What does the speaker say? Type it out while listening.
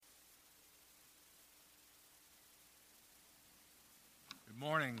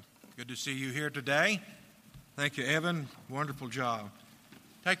Good to see you here today. Thank you, Evan. Wonderful job.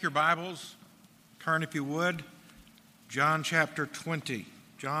 Take your Bibles, turn if you would, John chapter 20.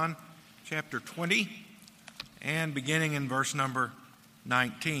 John chapter 20, and beginning in verse number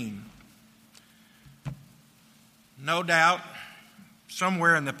 19. No doubt,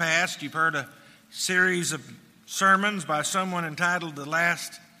 somewhere in the past, you've heard a series of sermons by someone entitled The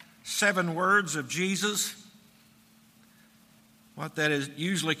Last 7 Words of Jesus. What that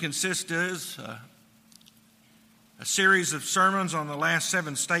usually consists is a series of sermons on the last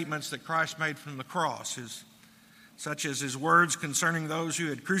 7 statements that Christ made from the cross, such as his words concerning those who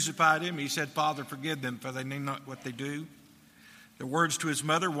had crucified him. He said, "Father, forgive them, for they know not what they do." The words to his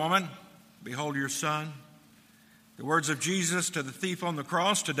mother, "Woman, behold your son." The words of Jesus to the thief on the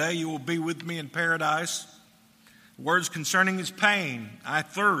cross, "Today you will be with me in paradise." The words concerning his pain, "I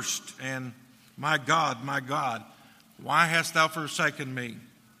thirst," and my God, why hast thou forsaken me?"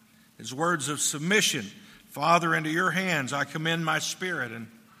 His words of submission, "Father, into your hands I commend my spirit."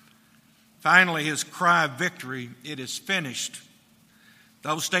 And finally, his cry of victory, "It is finished."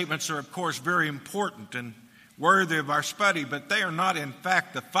 Those statements are, of course, very important and worthy of our study, but they are not, in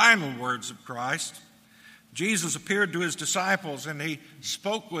fact, the final words of Christ. Jesus appeared to his disciples, and he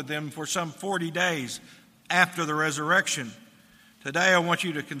spoke with them for some 40 days after the resurrection. Today, I want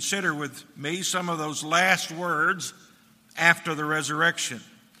you to consider with me some of those last words after the resurrection.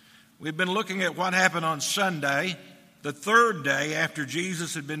 We've been looking at what happened on Sunday, the 3rd day after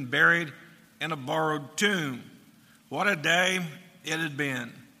Jesus had been buried in a borrowed tomb. What a day it had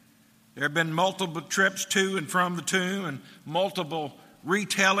been. There had been multiple trips to and from the tomb and multiple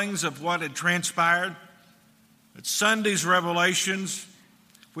retellings of what had transpired. But Sunday's revelations,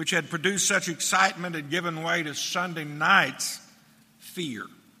 which had produced such excitement, had given way to Sunday night's fear.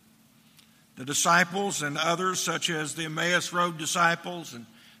 The disciples and others, such as the Emmaus Road disciples and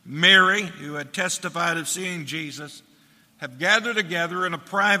Mary, who had testified of seeing Jesus, have gathered together in a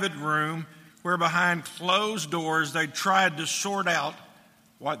private room where behind closed doors they tried to sort out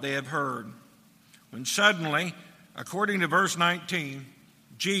what they have heard. When suddenly, according to verse 19,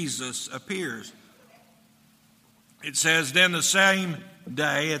 Jesus appears. It says, "Then the same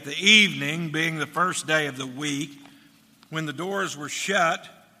day at the evening, being the first day of the week, when the doors were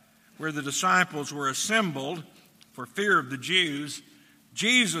shut, where the disciples were assembled for fear of the Jews,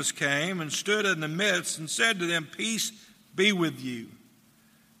 Jesus came and stood in the midst and said to them, 'Peace be with you.'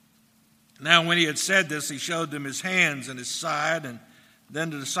 Now when he had said this, he showed them his hands and his side, and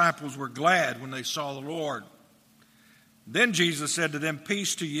then the disciples were glad when they saw the Lord. Then Jesus said to them,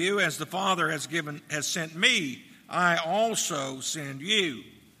 'Peace to you, as the Father has sent me, I also send you.'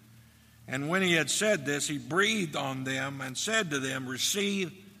 And when he had said this, he breathed on them and said to them,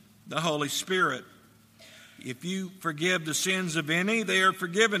 'Receive the Holy Spirit. If you forgive the sins of any, they are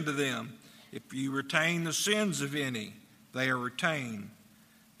forgiven to them. If you retain the sins of any, they are retained.'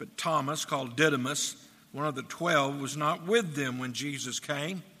 But Thomas, called Didymus, one of the 12, was not with them when Jesus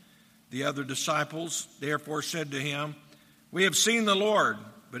came. The other disciples therefore said to him, 'We have seen the Lord.'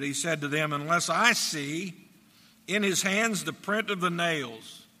 But he said to them, 'Unless I see in his hands the print of the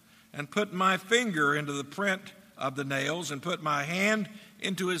nails, and put my finger into the print of the nails, and put my hand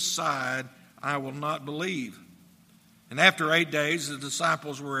into his side, I will not believe.' And after 8 days, the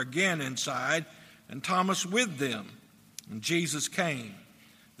disciples were again inside, and Thomas with them. And Jesus came,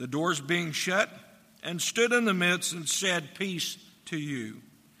 the doors being shut, and stood in the midst and said, 'Peace to you.'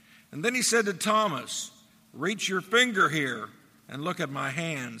 And then he said to Thomas, 'Reach your finger here and look at my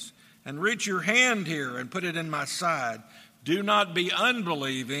hands, and reach your hand here and put it in my side. Do not be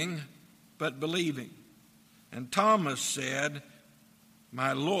unbelieving, but believing.' And Thomas said,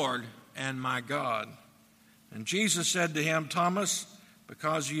 'My Lord and my God.' And Jesus said to him, 'Thomas,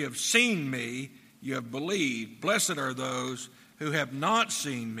 because you have seen me, you have believed. Blessed are those who have not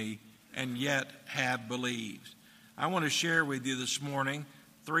seen me and yet have believed.'" I want to share with you this morning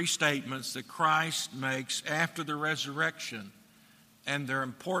 3 statements that Christ makes after the resurrection and their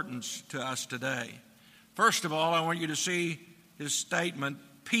importance to us today. First of all, I want you to see his statement,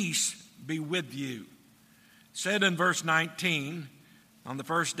 "Peace be with you." Said in verse 19, on the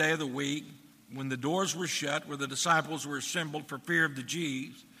first day of the week, when the doors were shut, where the disciples were assembled for fear of the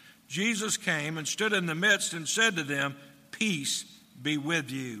Jews, Jesus came and stood in the midst and said to them, "Peace be with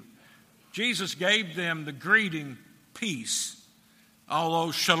you." Jesus gave them the greeting, peace.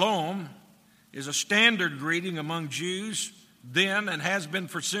 Although shalom is a standard greeting among Jews then and has been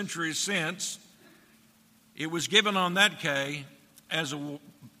for centuries since, it was given on that day as a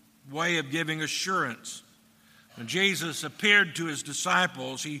way of giving assurance. When Jesus appeared to his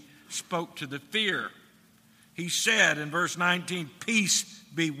disciples, he spoke to the fear. He said in verse 19, "Peace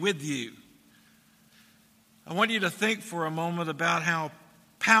be with you. I want you to think for a moment about how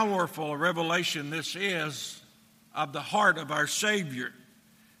powerful a revelation this is of the heart of our Savior.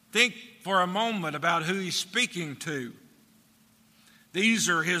 Think for a moment about who he's speaking to. These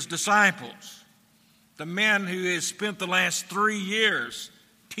are his disciples, the men who has spent the last 3 years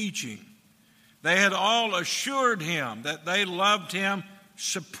teaching. They had all assured him that they loved him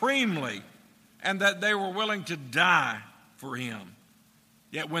supremely and that they were willing to die for him.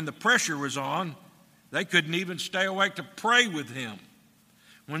 Yet when the pressure was on, they couldn't even stay awake to pray with him.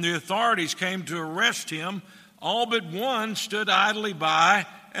 When the authorities came to arrest him, all but one stood idly by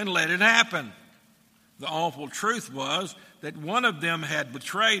and let it happen. The awful truth was that one of them had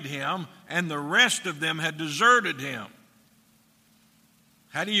betrayed him and the rest of them had deserted him.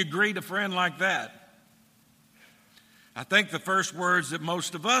 How do you greet a friend like that? I think the first words that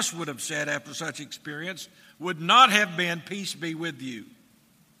most of us would have said after such experience would not have been, "Peace be with you."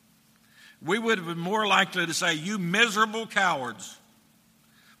 We would have been more likely to say, "You miserable cowards.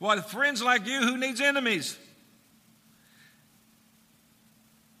 Well, friends like you, who needs enemies?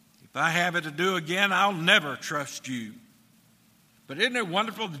 If I have it to do again, I'll never trust you." But isn't it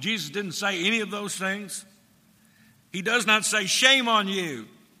wonderful that Jesus didn't say any of those things? He does not say, "Shame on you.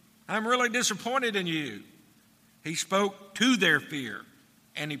 I'm really disappointed in you." He spoke to their fear,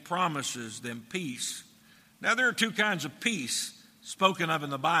 and he promises them peace. Now, there are two kinds of peace spoken of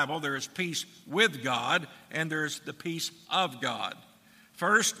in the Bible. There is peace with God, and there is the peace of God.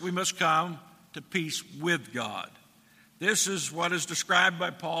 First, we must come to peace with God. This is what is described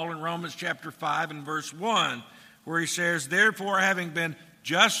by Paul in Romans chapter 5 and verse 1, where he says, "Therefore, having been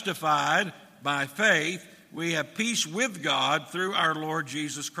justified by faith, we have peace with God through our Lord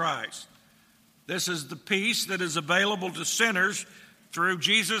Jesus Christ." This is the peace that is available to sinners through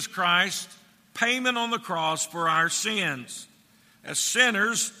Jesus Christ's payment on the cross for our sins. As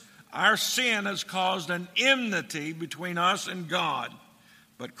sinners, our sin has caused an enmity between us and God.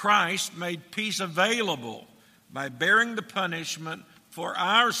 But Christ made peace available by bearing the punishment for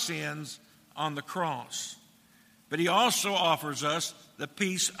our sins on the cross. But he also offers us the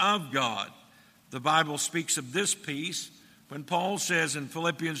peace of God. The Bible speaks of this peace when Paul says in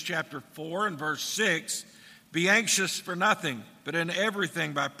Philippians chapter 4 and verse 6, "Be anxious for nothing, but in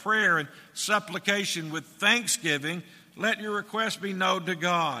everything by prayer and supplication with thanksgiving, let your requests be known to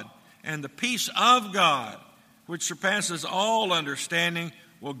God. And the peace of God, which surpasses all understanding,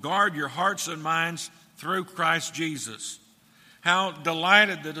 will guard your hearts and minds through Christ Jesus." How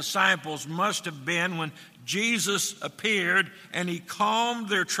delighted the disciples must have been when Jesus appeared and he calmed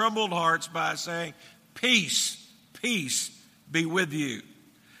their troubled hearts by saying, "Peace, peace be with you."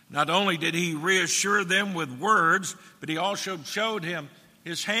 Not only did he reassure them with words, but he also showed him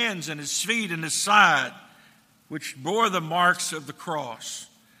his hands and his feet and his side, which bore the marks of the cross.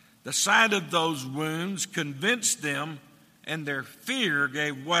 The sight of those wounds convinced them, and their fear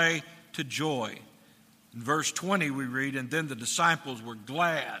gave way to joy. In verse 20 we read, "And then the disciples were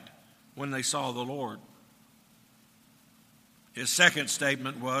glad when they saw the Lord." His second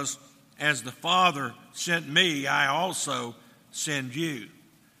statement was, "As the Father sent me, I also send you."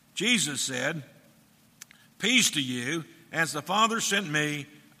 Jesus said, "Peace to you. As the Father sent me,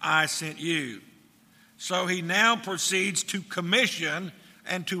 I sent you." So he now proceeds to commission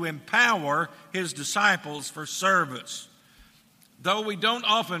and to empower his disciples for service. Though we don't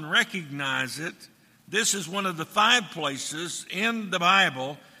often recognize it, this is one of the 5 places in the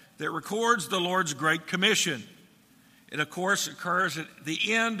Bible that records the Lord's Great Commission. It, of course, occurs at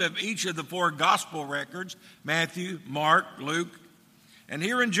the end of each of the 4 gospel records, Matthew, Mark, Luke, and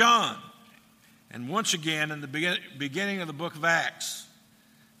here in John, and once again in the beginning of the book of Acts.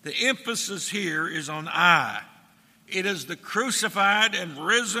 The emphasis here is on I. It is the crucified and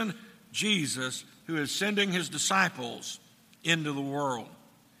risen Jesus who is sending his disciples into the world.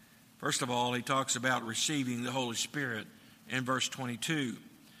 First of all, he talks about receiving the Holy Spirit in verse 22.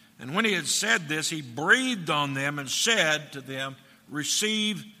 "And when he had said this, he breathed on them and said to them,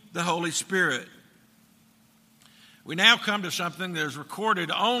 'Receive the Holy Spirit.'" We now come to something that is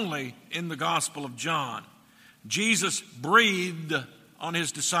recorded only in the Gospel of John. Jesus breathed on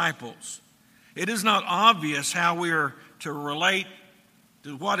his disciples. It is not obvious how we are to relate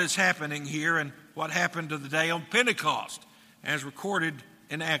to what is happening here and what happened to the day on Pentecost, as recorded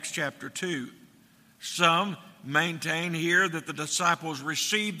in Acts chapter 2. Some maintain here that the disciples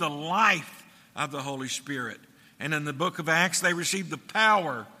received the life of the Holy Spirit, and in the book of Acts they received the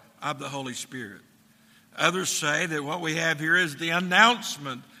power of the Holy Spirit. Others say that what we have here is the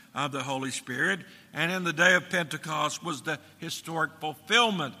announcement of the Holy Spirit, and in the day of Pentecost was the historic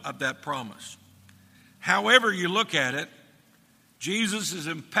fulfillment of that promise. However you look at it, Jesus is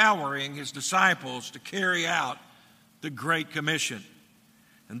empowering his disciples to carry out the Great Commission.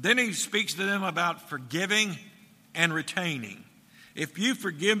 And then he speaks to them about forgiving and retaining. If you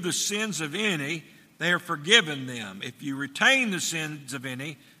forgive the sins of any, they are forgiven them. If you retain the sins of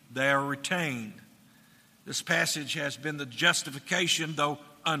any, they are retained. This passage has been the justification, though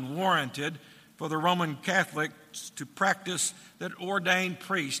unwarranted, for the Roman Catholics to practice that ordained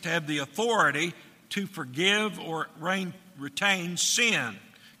priests have the authority to forgive or retain sin,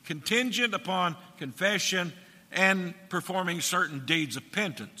 contingent upon confession and performing certain deeds of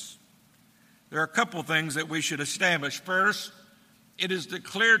penance. There are a couple things that we should establish. First, it is the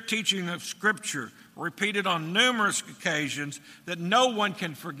clear teaching of Scripture, repeated on numerous occasions, that no one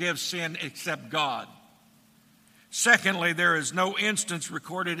can forgive sin except God. Secondly, there is no instance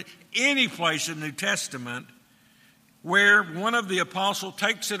recorded any place in the New Testament where one of the apostles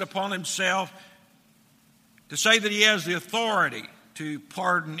takes it upon himself to say that he has the authority to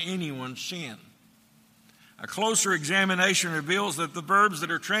pardon anyone's sin. A closer examination reveals that the verbs that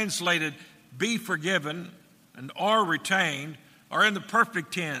are translated be forgiven and are retained are in the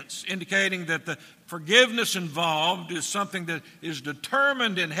perfect tense, indicating that the forgiveness involved is something that is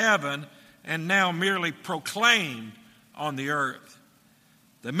determined in heaven and now merely proclaimed on the earth.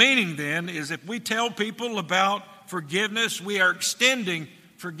 The meaning then is if we tell people about forgiveness, we are extending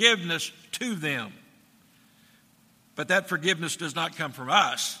forgiveness to them. But that forgiveness does not come from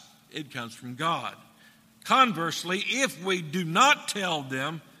us, it comes from God. Conversely, if we do not tell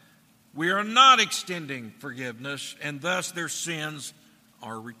them, we are not extending forgiveness, and thus their sins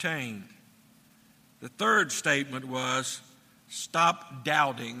are retained. The third statement was, stop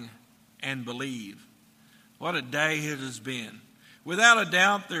doubting and believe. What a day it has been. Without a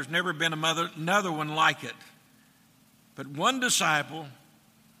doubt, there's never been another one like it. But one disciple,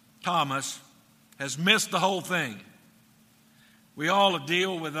 Thomas, has missed the whole thing. We all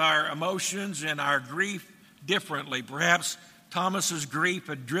deal with our emotions and our grief differently. Perhaps Thomas's grief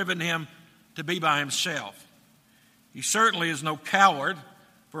had driven him to be by himself. He certainly is no coward,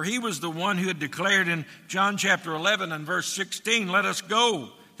 for he was the one who had declared in John chapter 11 and verse 16, "Let us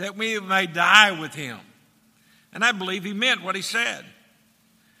go, that we may die with him." And I believe he meant what he said.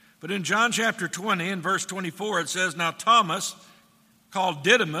 But in John chapter 20 and verse 24, it says, "Now Thomas, called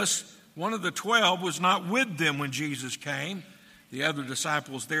Didymus, one of the 12, was not with them when Jesus came. The other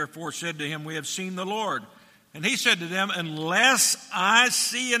disciples therefore said to him, 'We have seen the Lord.' And he said to them, 'Unless I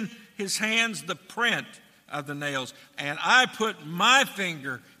see in his hands the print of the nails, and I put my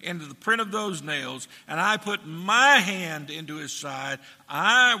finger into the print of those nails, and I put my hand into his side,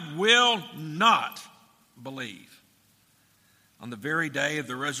 I will not believe.'" On the very day of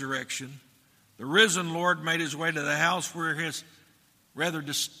the resurrection, the risen Lord made his way to the house where his rather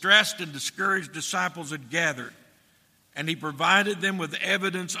distressed and discouraged disciples had gathered. And he provided them with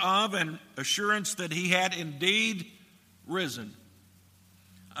evidence of and assurance that he had indeed risen.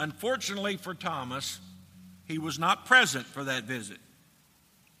 Unfortunately for Thomas, he was not present for that visit.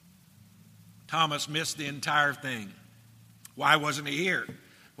 Thomas missed the entire thing. Why wasn't he here?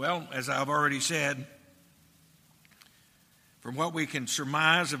 Well, as I've already said, from what we can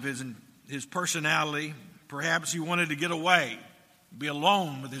surmise of his personality, perhaps he wanted to get away, be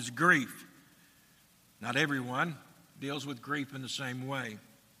alone with his grief. Not everyone deals with grief in the same way.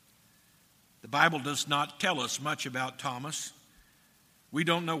 The Bible does not tell us much about Thomas. We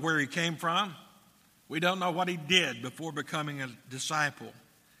don't know where he came from. We don't know what he did before becoming a disciple.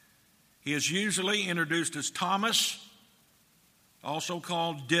 He is usually introduced as Thomas, also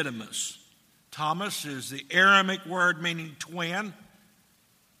called Didymus. Thomas is the Aramaic word meaning twin,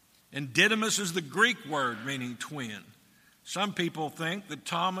 and Didymus is the Greek word meaning twin. Some people think that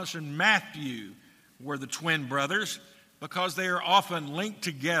Thomas and Matthew were the twin brothers because they are often linked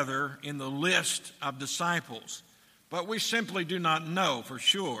together in the list of disciples. But we simply do not know for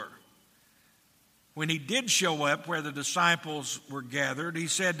sure. When he did show up where the disciples were gathered, they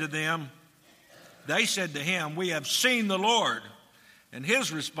said to him, "We have seen the Lord." And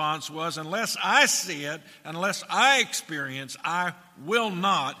his response was, "Unless I see it, unless I experience, I will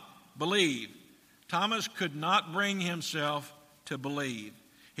not believe." Thomas could not bring himself to believe.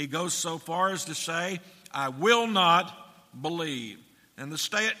 He goes so far as to say, "I will not believe." And the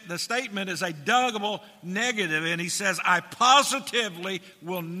statement is a double negative, and he says, "I positively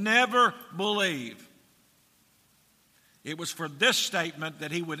will never believe." It was for this statement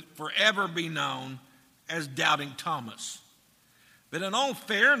that he would forever be known as Doubting Thomas. But in all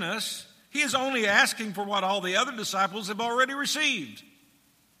fairness, he is only asking for what all the other disciples have already received.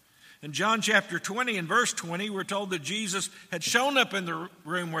 In John chapter 20 and verse 20, we're told that Jesus had shown up in the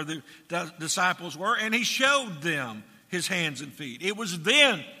room where the disciples were, and he showed them his hands and feet. It was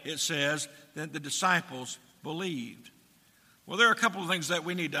then, it says, that the disciples believed. Well, there are a couple of things that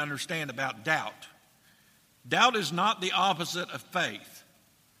we need to understand about doubt. Doubt is not the opposite of faith.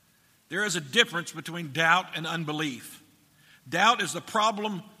 There is a difference between doubt and unbelief. Doubt is the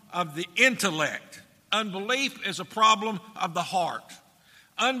problem of the intellect. Unbelief is a problem of the heart.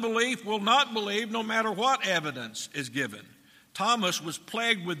 Unbelief will not believe no matter what evidence is given. Thomas was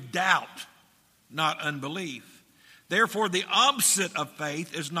plagued with doubt, not unbelief. Therefore, the opposite of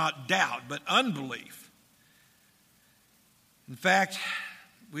faith is not doubt, but unbelief. In fact,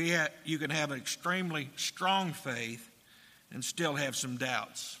 you can have an extremely strong faith and still have some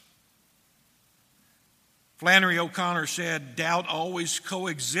doubts. Flannery O'Connor said, doubt always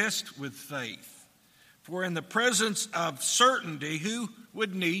coexists with faith. For in the presence of certainty, who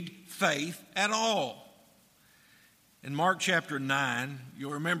would need faith at all? In Mark chapter 9,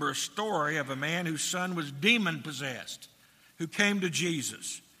 you'll remember a story of a man whose son was demon-possessed, who came to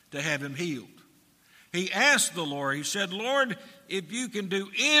Jesus to have him healed. He asked the Lord, he said, Lord, if you can do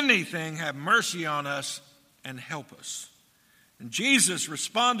anything, have mercy on us and help us. And Jesus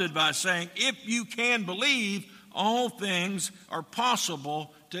responded by saying, if you can believe, all things are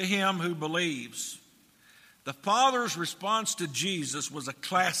possible to him who believes. The Father's response to Jesus was a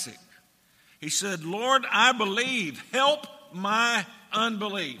classic. He said, Lord, I believe. Help my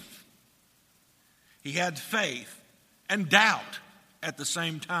unbelief. He had faith and doubt at the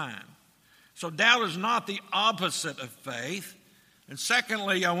same time. So doubt is not the opposite of faith. And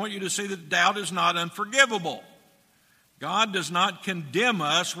secondly, I want you to see that doubt is not unforgivable. God does not condemn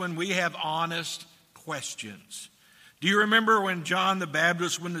us when we have honest questions. Do you remember when John the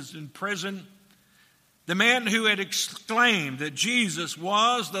Baptist was in prison? The man who had exclaimed that Jesus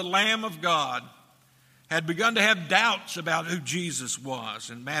was the Lamb of God had begun to have doubts about who Jesus was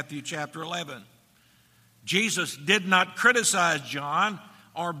in Matthew chapter 11. Jesus did not criticize John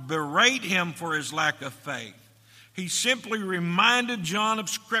or berate him for his lack of faith. He simply reminded John of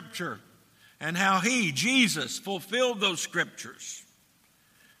Scripture and how he, Jesus, fulfilled those Scriptures.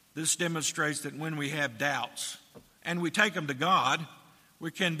 This demonstrates that when we have doubts and we take them to God,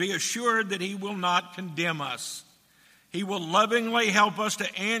 we can be assured that he will not condemn us. He will lovingly help us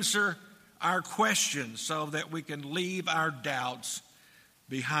to answer our questions so that we can leave our doubts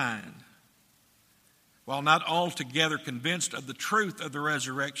behind. While not altogether convinced of the truth of the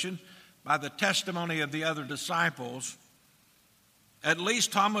resurrection by the testimony of the other disciples, at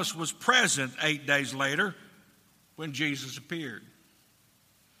least Thomas was present 8 days later when Jesus appeared.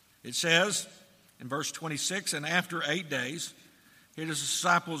 It says in verse 26, and after 8 days, his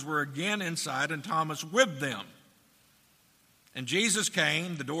disciples were again inside and Thomas with them. And Jesus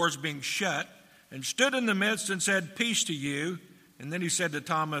came, the doors being shut, and stood in the midst and said, peace to you. And then he said to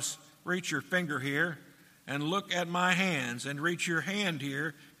Thomas, reach your finger here and look at my hands, and reach your hand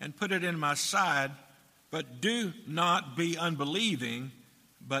here and put it in my side. But do not be unbelieving,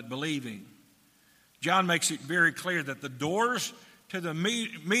 but believing. John makes it very clear that the doors to the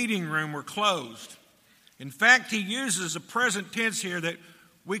meeting room were closed. In fact, he uses a present tense here that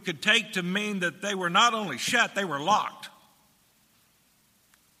we could take to mean that they were not only shut, they were locked.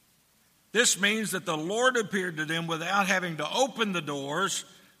 This means that the Lord appeared to them without having to open the doors,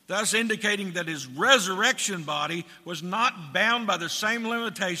 thus indicating that his resurrection body was not bound by the same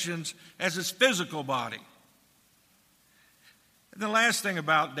limitations as his physical body. And the last thing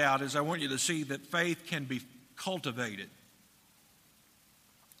about doubt is I want you to see that faith can be cultivated.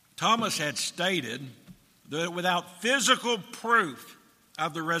 Thomas had stated that without physical proof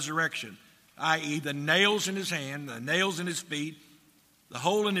of the resurrection, i.e. the nails in his hand, the nails in his feet, the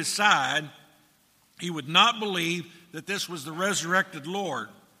hole in his side, he would not believe that this was the resurrected Lord.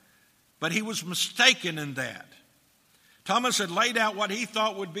 But he was mistaken in that. Thomas had laid out what he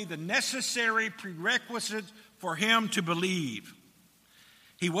thought would be the necessary prerequisites for him to believe.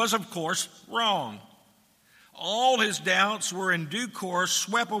 He was, of course, wrong. All his doubts were in due course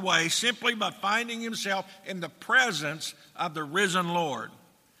swept away simply by finding himself in the presence of the risen Lord.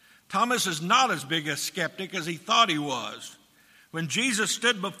 Thomas is not as big a skeptic as he thought he was. When Jesus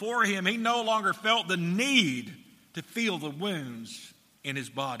stood before him, he no longer felt the need to feel the wounds in his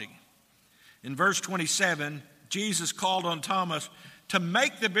body. In verse 27, Jesus called on Thomas to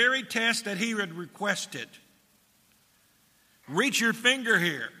make the very test that he had requested. Reach your finger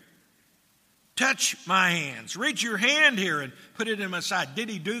here. Touch my hands. Reach your hand here and put it in my side. Did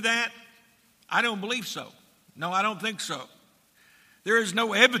he do that? I don't believe so. No, I don't think so. There is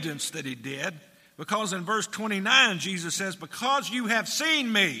no evidence that he did, because in verse 29, Jesus says, because you have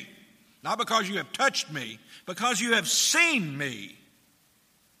seen me, not because you have touched me, because you have seen me,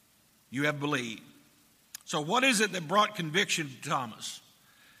 you have believed. So what is it that brought conviction to Thomas?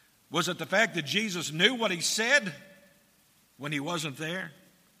 Was it the fact that Jesus knew what he said when he wasn't there?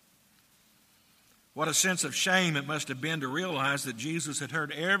 What a sense of shame it must have been to realize that Jesus had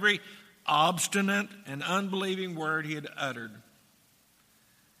heard every obstinate and unbelieving word he had uttered.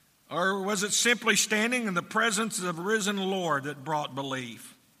 Or was it simply standing in the presence of the risen Lord that brought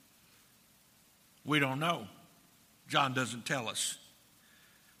belief? We don't know. John doesn't tell us.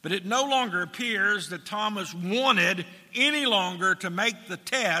 But it no longer appears that Thomas wanted any longer to make the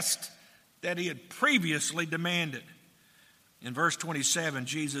test that he had previously demanded. In verse 27,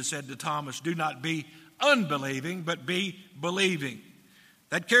 Jesus said to Thomas, "Do not be unbelieving, but be believing."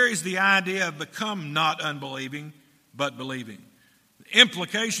 That carries the idea of become not unbelieving, but believing. The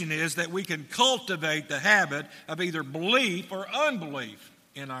implication is that we can cultivate the habit of either belief or unbelief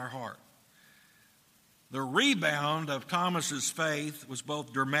in our heart. The rebound of Thomas's faith was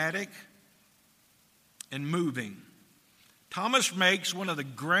both dramatic and moving. Thomas makes one of the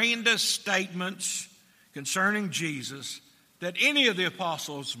grandest statements concerning Jesus that any of the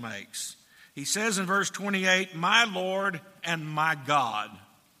apostles makes. He says in verse 28, "My Lord and my God."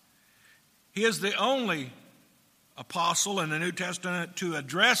 He is the only apostle in the New Testament to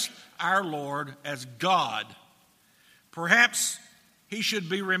address our Lord as God. Perhaps he should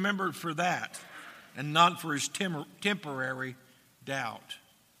be remembered for that and not for his temporary doubt.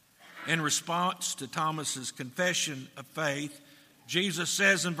 In response to Thomas's confession of faith, Jesus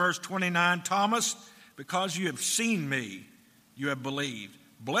says in verse 29, "Thomas, because you have seen me, you have believed.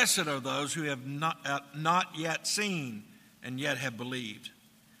 Blessed are those who have not yet seen and yet have believed."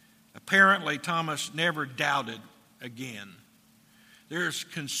 Apparently, Thomas never doubted again. There's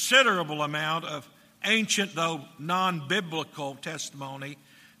considerable amount of ancient, though non-biblical testimony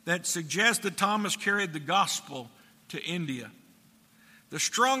that suggests that Thomas carried the gospel to India. The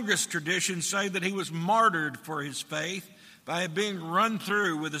strongest traditions say that he was martyred for his faith by being run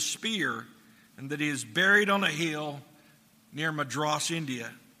through with a spear, and that he is buried on a hill near Madras,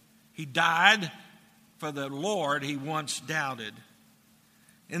 India. He died for the Lord he once doubted.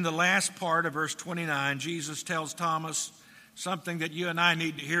 In the last part of verse 29, Jesus tells Thomas something that you and I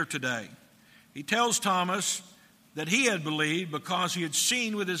need to hear today. He tells Thomas that he had believed because he had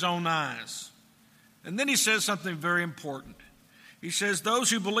seen with his own eyes. And then he says something very important. He says those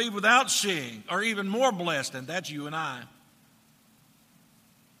who believe without seeing are even more blessed, and that's you and I.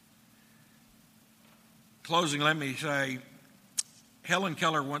 Closing, let me say, Helen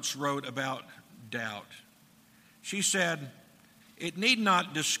Keller once wrote about doubt. She said, "It need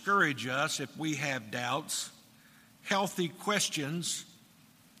not discourage us if we have doubts. Healthy questions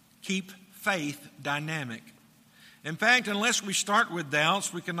keep faith dynamic. In fact, unless we start with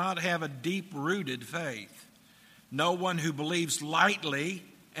doubts, we cannot have a deep-rooted faith. No one who believes lightly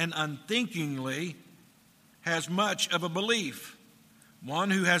and unthinkingly has much of a belief.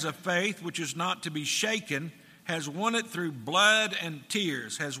 One who has a faith which is not to be shaken has won it through blood and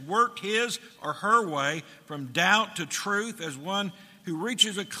tears, has worked his or her way from doubt to truth as one who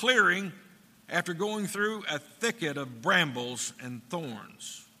reaches a clearing after going through a thicket of brambles and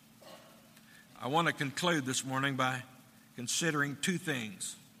thorns." I want to conclude this morning by considering two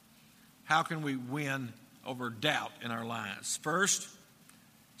things. How can we win over doubt in our lives? First,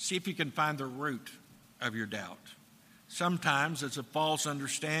 see if you can find the root of your doubt. Sometimes it's a false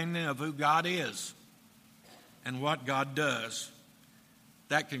understanding of who God is and what God does.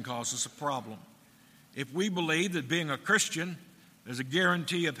 That can cause us a problem. If we believe that being a Christian is a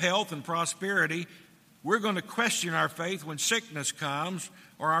guarantee of health and prosperity, we're going to question our faith when sickness comes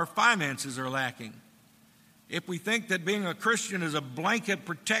or our finances are lacking. If we think that being a Christian is a blanket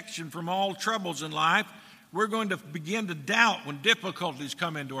protection from all troubles in life, we're going to begin to doubt when difficulties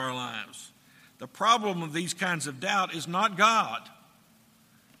come into our lives. The problem with these kinds of doubt is not God.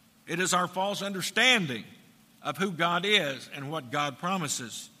 It is our false understanding of who God is and what God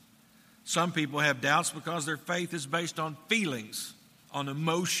promises. Some people have doubts because their faith is based on feelings, on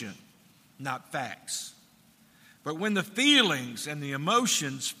emotion, not facts. But when the feelings and the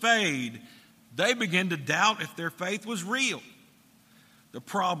emotions fade, they begin to doubt if their faith was real. The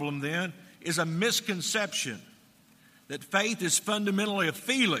problem then is a misconception that faith is fundamentally a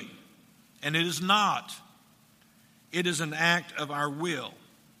feeling, and it is not. It is an act of our will.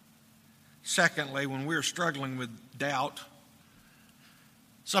 Secondly, when we're struggling with doubt,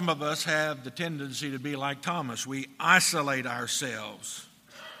 some of us have the tendency to be like Thomas. We isolate ourselves.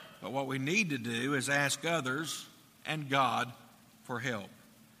 But what we need to do is ask others and God for help.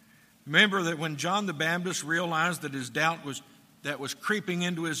 Remember that when John the Baptist realized that his doubt was creeping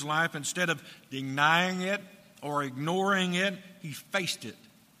into his life, instead of denying it or ignoring it, he faced it.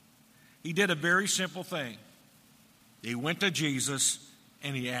 He did a very simple thing. He went to Jesus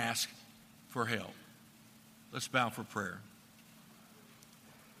and he asked for help. Let's bow for prayer.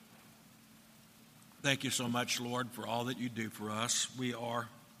 Thank you so much, Lord, for all that you do for us. We are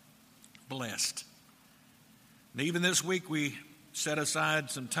blessed. And even this week, we set aside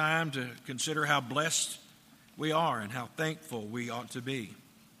some time to consider how blessed we are and how thankful we ought to be.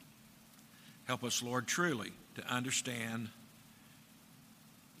 Help us, Lord, truly to understand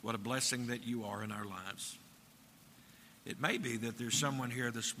what a blessing that you are in our lives. It may be that there's someone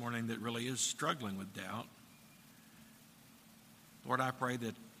here this morning that really is struggling with doubt. Lord, I pray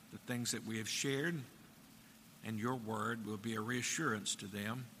that the things that we have shared and your word will be a reassurance to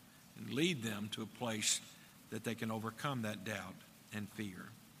them and lead them to a place that they can overcome that doubt and fear.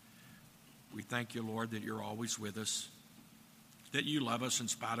 We thank you, Lord, that you're always with us, that you love us in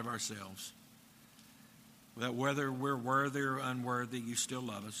spite of ourselves, that whether we're worthy or unworthy, you still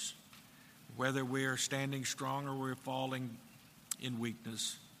love us. Whether we are standing strong or we're falling in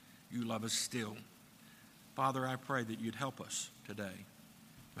weakness, you love us still. Father, I pray that you'd help us today.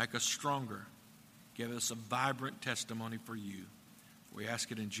 Make us stronger. Give us a vibrant testimony for you. We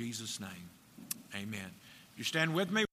ask it in Jesus' name. Amen. You stand with me?